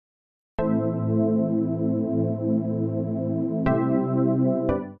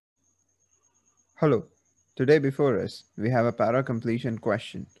Hello. Today before us, we have a para completion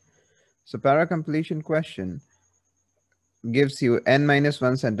question. So para completion question gives you n minus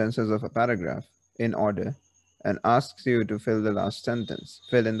 1 sentences of a paragraph in order and asks you to fill in the last sentence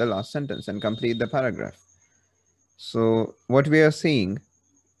and complete the paragraph. So what we are seeing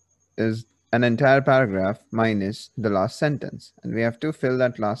is an entire paragraph minus the last sentence, and we have to fill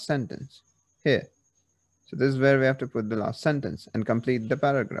that last sentence here. So this is where we have to put the last sentence and complete the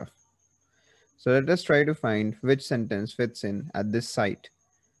paragraph. So let us try to find which sentence fits in at this site.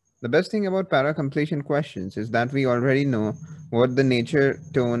 The best thing about para completion questions is that we already know what the nature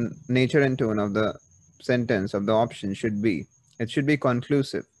and tone of the sentence of the option should be. It should be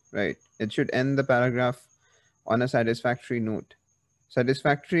conclusive, right? It should end the paragraph on a satisfactory note.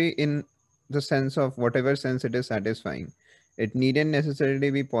 Satisfactory in the sense of whatever sense it is satisfying. It needn't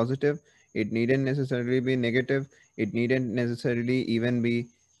necessarily be positive, it needn't necessarily be negative, it needn't necessarily even be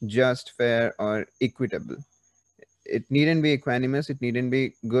just, fair, or equitable. It needn't be equanimous, it needn't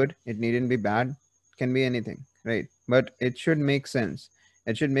be good, it needn't be bad, it can be anything, right? But it should make sense.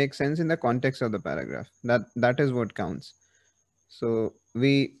 It should make sense in the context of the paragraph. That is what counts. So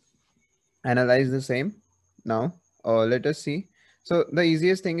we analyze the same now. Let us see. So the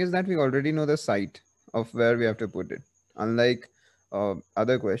easiest thing is that we already know the site of where we have to put it, unlike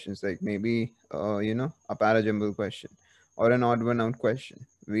other questions like maybe a parajumble question or an odd one out question.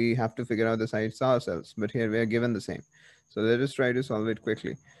 We have to figure out the sites ourselves, but here we are given the same. So let us try to solve it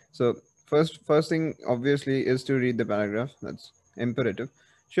quickly. So first thing obviously is to read the paragraph. That's imperative.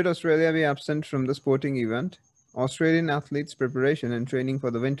 Should Australia be absent from the sporting event, Australian athletes' preparation and training for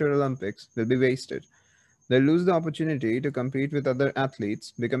the Winter Olympics will be wasted. They'll lose the opportunity to compete with other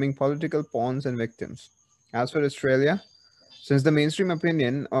athletes, becoming political pawns and victims. As for Australia, since the mainstream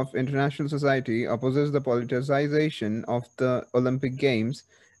opinion of international society opposes the politicization of the Olympic Games,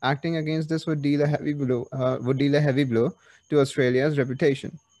 acting against this would deal a heavy blow to Australia's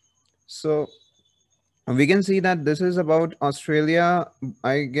reputation. So we can see that this is about Australia.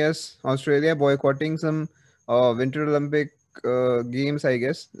 I guess Australia boycotting some Winter Olympic games. I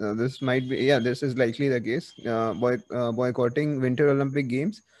guess this might be, yeah, this is likely the case. Boycotting Winter Olympic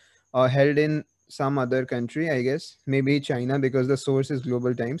games held in some other country. I guess maybe China, because the source is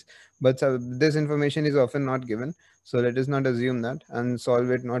Global Times. But this information is often not given. So let us not assume that and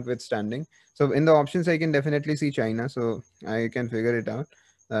solve it notwithstanding. So in the options, I can definitely see China. So I can figure it out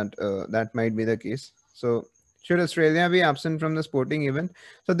that that might be the case. So, should Australia be absent from the sporting event?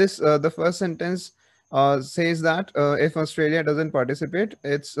 So, the first sentence says that if Australia doesn't participate,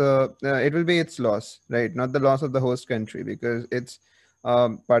 it will be its loss, right? Not the loss of the host country, because it's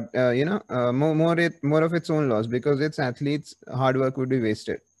more of its own loss, because its athletes' hard work would be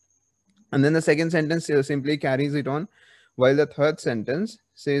wasted. And then the second sentence simply carries it on, while the third sentence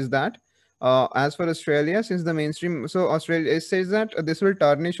says that as for Australia, since the mainstream, so Australia, it says that this will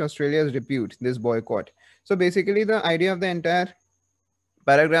tarnish Australia's repute, this boycott. So basically, the idea of the entire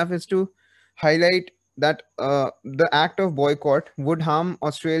paragraph is to highlight that the act of boycott would harm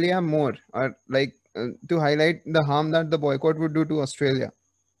Australia more, or like to highlight the harm that the boycott would do to Australia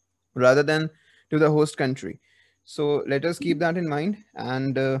rather than to the host country. So let us keep that in mind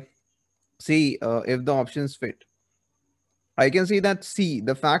and see if the options fit. I can see that C.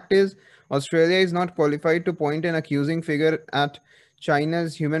 The fact is, Australia is not qualified to point an accusing finger at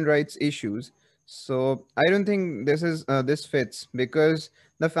China's human rights issues. So I don't think this fits, because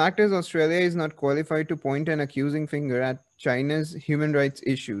the fact is Australia is not qualified to point an accusing finger at China's human rights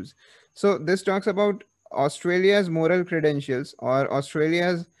issues. So this talks about Australia's moral credentials or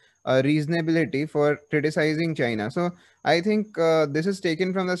Australia's reasonability for criticizing China. So I think this is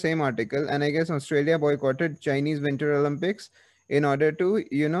taken from the same article, and I guess Australia boycotted Chinese Winter Olympics in order to,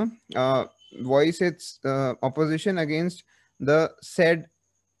 voice its opposition against the said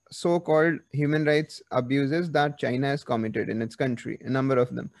so-called human rights abuses that China has committed in its country, a number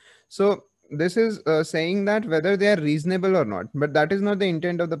of them. So this is saying that whether they are reasonable or not, but that is not the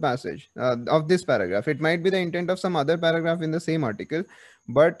intent of the passage of this paragraph. It might be the intent of some other paragraph in the same article,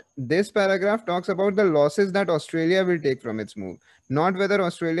 but this paragraph talks about the losses that Australia will take from its move, not whether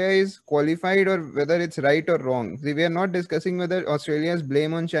Australia is qualified or whether it's right or wrong. See, we are not discussing whether Australia's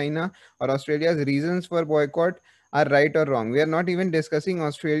blame on China or Australia's reasons for boycott are right or wrong. We are not even discussing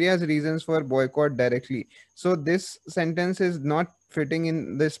Australia's reasons for boycott directly. So this sentence is not fitting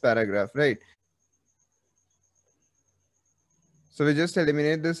in this paragraph, right? So we just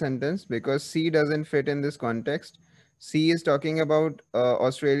eliminate this sentence because C doesn't fit in this context. C is talking about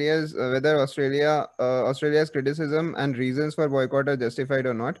Australia's whether Australia's criticism and reasons for boycott are justified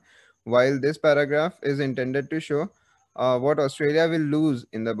or not, while this paragraph is intended to show what Australia will lose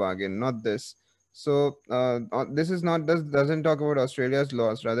in the bargain, not this. So this is not doesn't talk about Australia's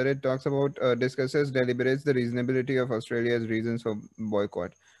loss. Rather, it talks about discusses deliberates the reasonability of Australia's reasons for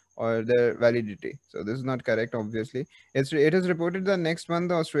boycott or their validity. So this is not correct. Obviously, it is reported that next month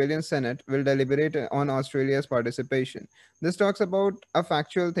the Australian Senate will deliberate on Australia's participation. This talks about a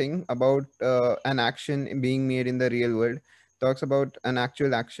factual thing about an action being made in the real world. Talks about an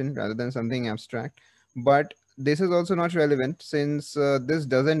actual action rather than something abstract. But this is also not relevant since this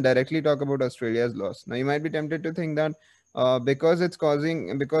doesn't directly talk about Australia's loss. Now, you might be tempted to think that because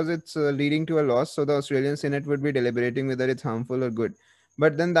it's leading to a loss, so the Australian Senate would be deliberating whether it's harmful or good.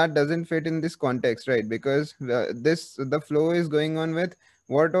 But then that doesn't fit in this context, right? Because the flow is going on with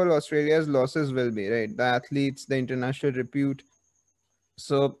what all Australia's losses will be, right? The athletes, the international repute,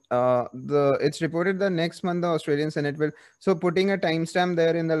 so the it's reported that next month the Australian Senate will. So putting a timestamp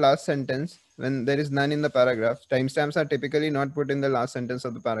there in the last sentence when there is none in the paragraph. Timestamps are typically not put in the last sentence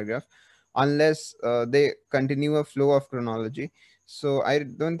of the paragraph unless they continue a flow of chronology. So I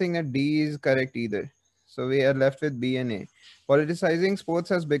don't think that D is correct either. So we are left with B and A. Politicizing sports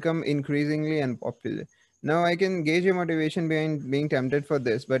has become increasingly unpopular. Now I can gauge your motivation behind being tempted for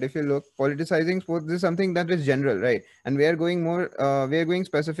this, but if you look, politicizing sports is something that is general, right? And we are going we are going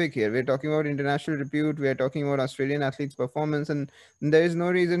specific here. We're talking about international repute. We are talking about Australian athletes' performance, and there is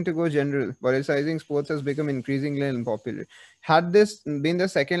no reason to go general. Politicizing sports has become increasingly unpopular. Had this been the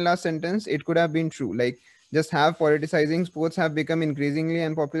second last sentence, it could have been true. Like just have politicizing sports have become increasingly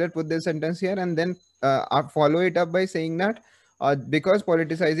unpopular. Put this sentence here, and then follow it up by saying that because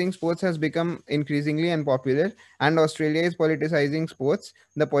politicizing sports has become increasingly unpopular and Australia is politicizing sports,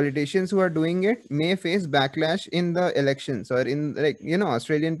 the politicians who are doing it may face backlash in the elections, or in, like,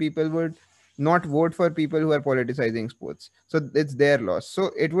 Australian people would not vote for people who are politicizing sports. So it's their loss.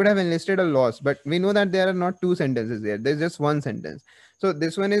 So it would have enlisted a loss, but we know that there are not two sentences there. There's just one sentence. So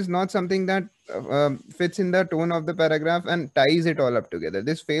this one is not something that fits in the tone of the paragraph and ties it all up together.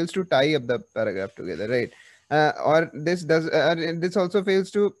 This fails to tie up the paragraph together, right? Or this also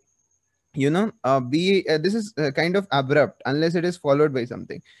fails to be this is kind of abrupt unless it is followed by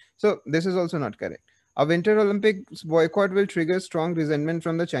something. So this is also not correct. A winter Olympics boycott will trigger strong resentment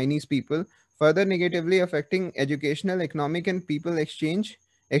from the Chinese people, further negatively affecting educational, economic, and people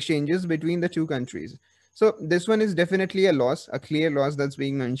exchanges between the two countries. So this one is definitely a loss, a clear loss that's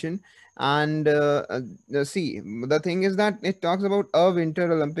being mentioned. And see, the thing is that it talks about a winter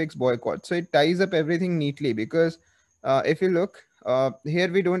Olympics boycott, so it ties up everything neatly. Because if you look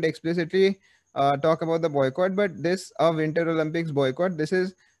here, we don't explicitly talk about the boycott, but this Winter Olympics boycott, this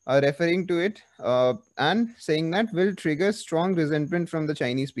is referring to it and saying that will trigger strong resentment from the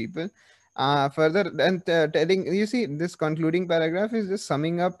Chinese people. Further, and telling, you see, this concluding paragraph is just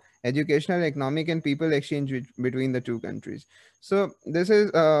summing up educational, economic, and people exchange between the two countries. So this is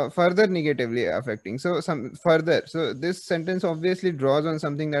further negatively affecting. So some further, so this sentence obviously draws on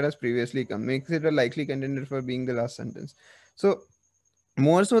something that has previously come, makes it a likely contender for being the last sentence. So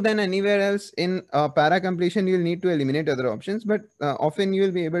more so than anywhere else in para completion, you'll need to eliminate other options, but often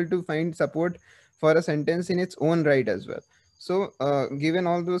you'll be able to find support for a sentence in its own right as well. So given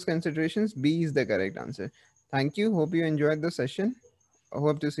all those considerations, B is the correct answer. Thank you. Hope you enjoyed the session. I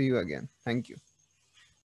hope to see you again. Thank you.